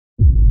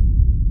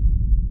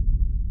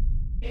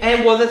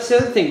And well, that's the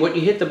other thing. What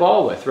you hit the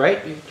ball with,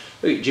 right?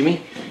 Look at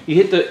Jimmy.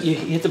 You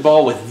hit the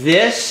ball with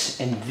this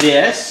and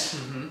this,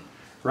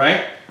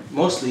 right?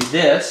 Mostly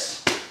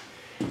this,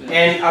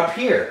 and up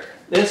here.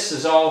 This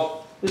is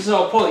all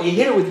pull. You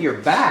hit it with your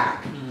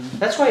back.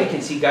 That's why you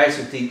can see guys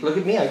with the. Look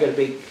at me. I got a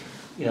big,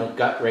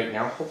 gut right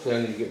now. Hopefully,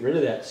 I'm going to get rid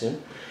of that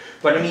soon.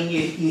 But I mean,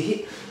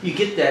 you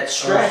get that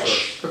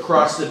stretch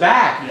across the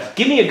back. Yeah.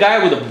 Give me a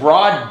guy with a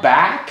broad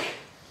back.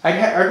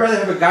 I'd rather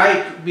have a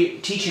guy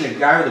teaching a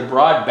guy with a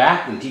broad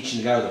back than teaching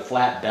a guy with a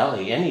flat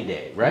belly any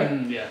day, right?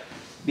 Yeah.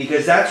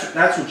 Because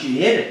that's what you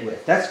hit it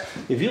with. That's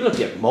if you look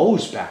at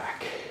Mo's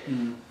back.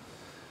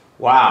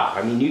 Wow,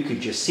 I mean, you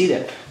could just see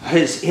that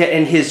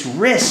his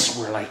wrists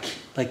were like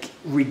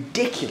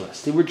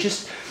ridiculous. They were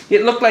just.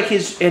 It looked like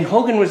and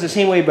Hogan was the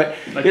same way, but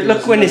like it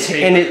looked when his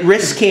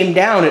wrists came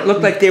down, it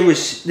looked like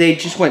they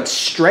just went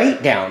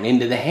straight down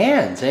into the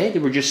hands. They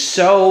were just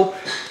so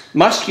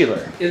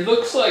muscular. It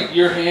looks like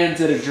your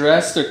hands at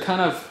address, they're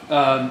kind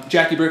of,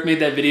 Jackie Burke made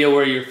that video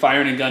where you're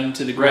firing a gun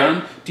to the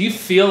ground. Right. Do you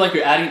feel like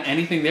you're adding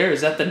anything there? Or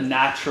is that the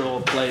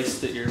natural place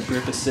that your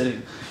grip is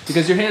sitting?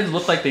 Because your hands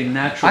look like they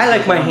naturally. I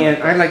like my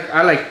hand. I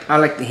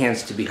like the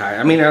hands to be high.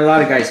 I mean, a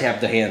lot of guys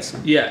have the hands.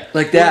 Yeah,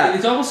 like that. Well,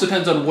 it almost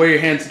depends on where your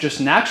hands just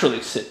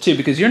naturally sit too,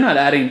 because you're not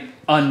adding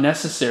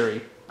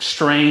unnecessary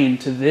strain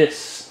to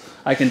this.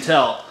 I can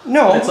tell.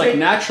 No, it's like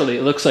naturally.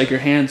 It looks like your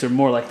hands are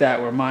more like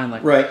that, where mine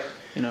like right.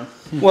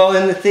 Well,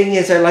 and the thing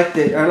is, I like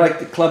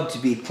the club to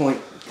be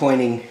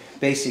pointing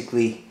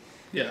basically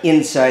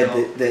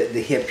inside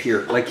the hip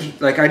here.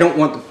 Like I don't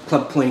want the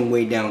club pointing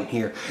way down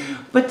here.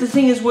 But the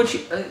thing is,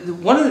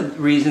 one of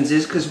the reasons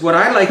is because what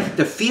I like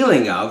the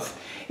feeling of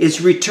is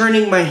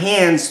returning my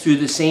hands through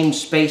the same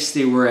space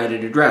they were at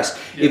address.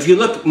 Yeah. If you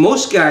look,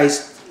 most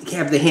guys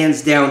have the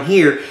hands down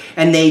here,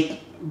 and they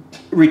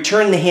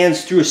return the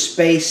hands through a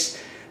space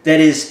that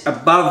is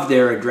above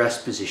their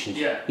address position.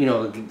 Yeah.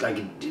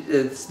 Like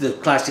it's the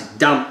classic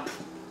dump,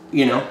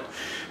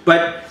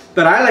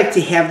 But I like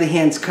to have the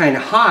hands kind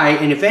of high,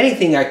 and if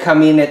anything, I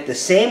come in at the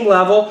same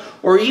level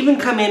or even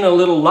come in a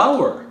little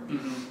lower.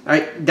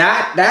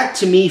 That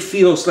to me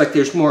feels like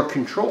there's more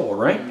control,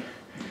 right?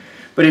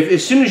 But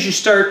as soon as you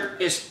start,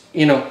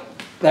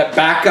 that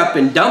back up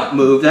and dump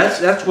move,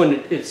 that's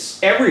when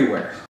it's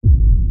everywhere.